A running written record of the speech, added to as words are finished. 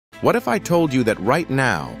What if I told you that right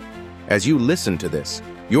now, as you listen to this,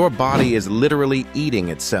 your body is literally eating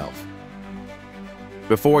itself?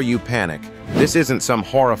 Before you panic, this isn't some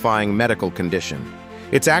horrifying medical condition.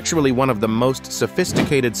 It's actually one of the most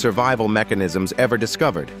sophisticated survival mechanisms ever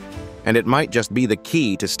discovered, and it might just be the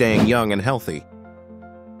key to staying young and healthy.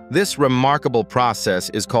 This remarkable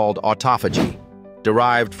process is called autophagy,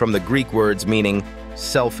 derived from the Greek words meaning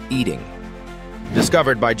self-eating.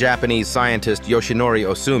 Discovered by Japanese scientist Yoshinori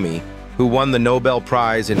Ohsumi, who won the Nobel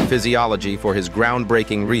Prize in Physiology for his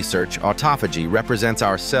groundbreaking research, autophagy represents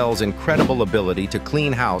our cells' incredible ability to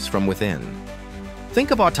clean house from within.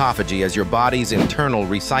 Think of autophagy as your body's internal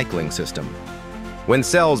recycling system. When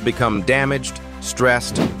cells become damaged,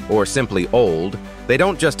 stressed, or simply old, they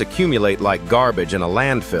don't just accumulate like garbage in a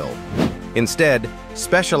landfill. Instead,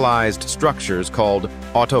 specialized structures called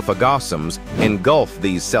autophagosums engulf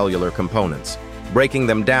these cellular components, breaking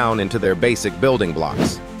them down into their basic building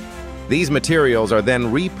blocks. These materials are then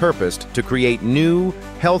repurposed to create new,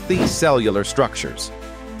 healthy cellular structures.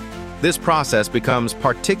 This process becomes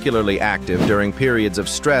particularly active during periods of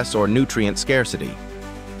stress or nutrient scarcity.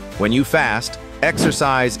 When you fast,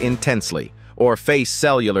 exercise intensely, or face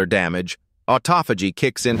cellular damage, autophagy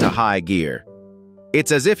kicks into high gear.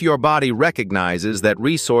 It's as if your body recognizes that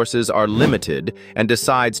resources are limited and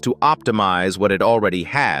decides to optimize what it already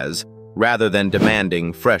has, rather than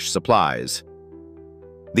demanding fresh supplies.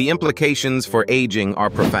 The implications for aging are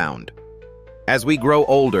profound. As we grow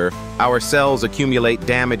older, our cells accumulate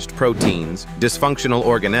damaged proteins, dysfunctional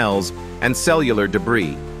organelles, and cellular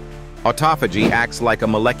debris. Autophagy acts like a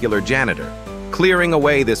molecular janitor, clearing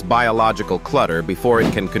away this biological clutter before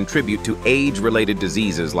it can contribute to age-related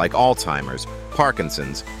diseases like Alzheimer's,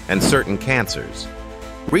 Parkinson's, and certain cancers.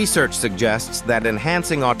 Research suggests that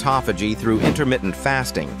enhancing autophagy through intermittent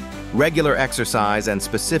fasting, regular exercise, and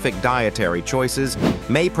specific dietary choices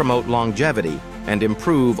may promote longevity and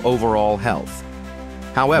improve overall health.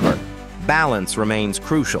 However, balance remains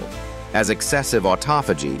crucial, as excessive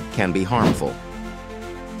autophagy can be harmful.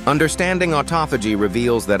 Understanding autophagy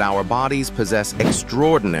reveals that our bodies possess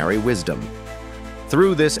extraordinary wisdom.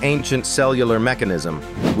 Through this ancient cellular mechanism,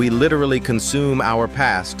 we literally consume our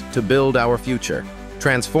past to build our future,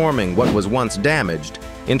 transforming what was once damaged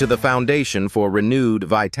into the foundation for renewed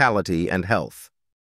vitality and health.